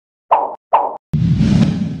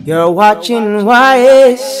You're watching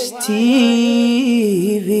YS.TV.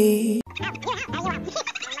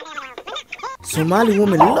 Somali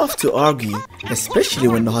women love to argue, especially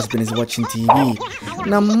when the husband is watching TV.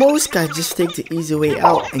 Now most guys just take the easy way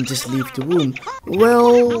out and just leave the room.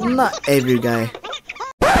 Well, not every guy.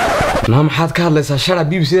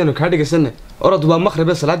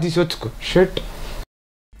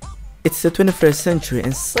 It's the 21st century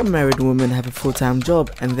and some married women have a full-time job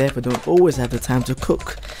and therefore don't always have the time to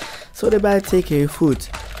cook. So they better take care of food.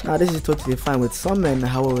 Now this is totally fine with some men,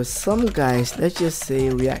 however some guys, let's just say,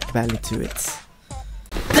 react badly to it.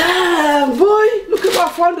 Damn boy, look at what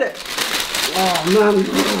I found it. Oh man.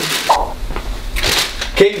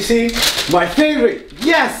 KFC, my favorite,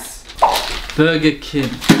 yes! Burger King,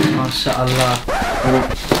 MashaAllah.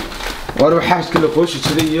 واروح حاجة كله خوش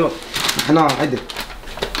كذي يوم احنا عدل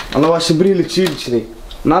الله واشبري لك شيء كذي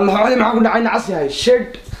نالله علي معاكم عين عصي هاي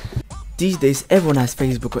شد. These days everyone has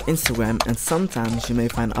Facebook or Instagram, and sometimes you may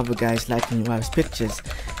find other guys liking your wife's pictures,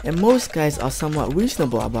 and most guys are somewhat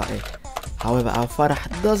reasonable about it. However, our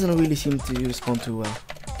Farax doesn't really seem to respond too well.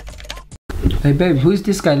 Hey babe, who's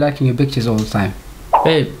this guy liking your pictures all the time?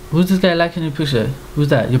 Babe, who's this guy liking your picture? Who's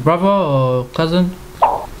that? Your brother or cousin?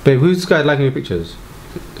 Babe, who's this guy liking your pictures?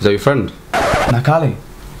 Is that your friend? Nakali.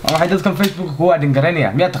 Oh, I just come Facebook who I didn't get any.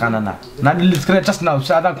 Me atqanana. Nani litskare just now.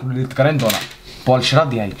 Saadan kulli litkaren dona. Paul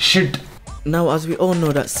Shradi ay shit. Now, as we all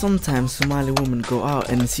know that sometimes Somali women go out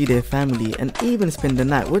and see their family and even spend the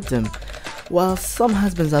night with them, while some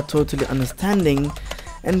husbands are totally understanding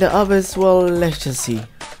and the others, well, let's just see.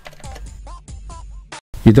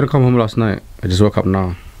 You didn't come home last night. I just woke up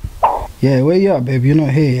now. Yeah, where you at, babe? You're not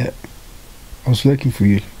here yet. I was looking for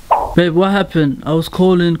you. Babe, what happened? I was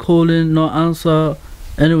calling, no answer.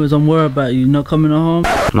 Anyways, I'm worried about you not coming home.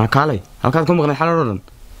 Nakali. How can I come back and hello?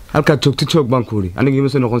 How can I talk to Bankuri? I think you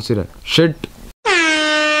must not consider. Shit.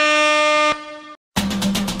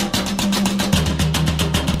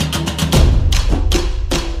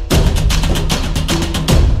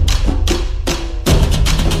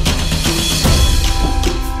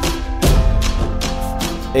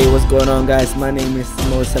 Hey, what's going on, guys? My name is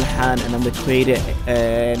Mo Salhan and I'm the creator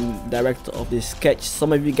and director of this sketch.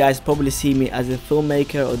 Some of you guys probably see me as a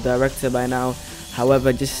filmmaker or director by now.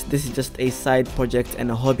 However, this is just a side project and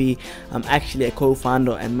a hobby. I'm actually a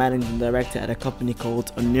co-founder and managing director at a company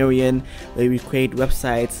called Onirian, where we create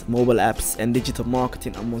websites, mobile apps and digital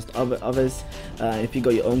marketing amongst others. If you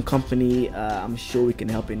got your own company, I'm sure we can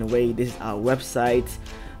help in a way. This is our website.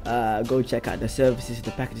 Go check out the services,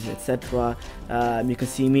 the packages, etc. You can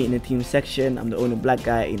see me in the team section. I'm the only black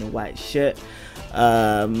guy in a white shirt.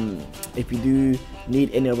 If you do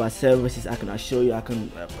need any of our services, I can assure you I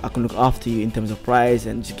can look after you in terms of price,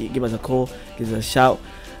 and just give us a call, give us a shout.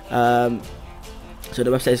 So the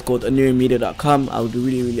website is called onirianmedia.com. I would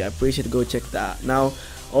really appreciate it. Go check that out now.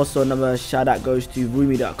 Also, another shout out goes to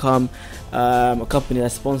Vumi.com, a company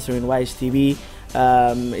that's sponsoring YS.TV.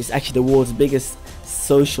 It's actually the world's biggest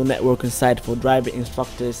social networking site for driving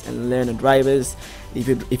instructors and learner drivers.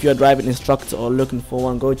 If you're a driving instructor or looking for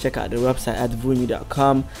one, go check out the website at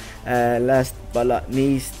vumi.com. Last but not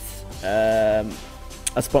least, a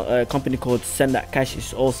company called Send That Cash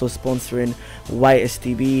is also sponsoring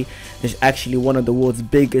YS.TV. It's actually one of the world's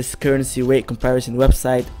biggest currency rate comparison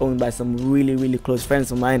website, owned by some really close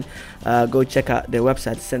friends of mine. Go check out their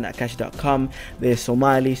website, sendthatcash.com. They're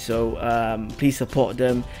Somali, so please support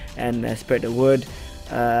them and spread the word.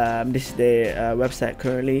 This is their website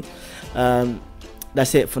currently.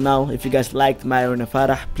 That's it for now. If you guys liked Myron and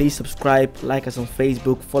Farax, please subscribe, like us on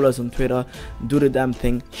Facebook, follow us on Twitter, do the damn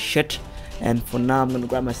thing, shit. And for now, I'm gonna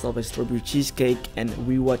grab myself a strawberry cheesecake and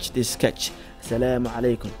rewatch this sketch. Assalamu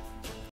alaikum.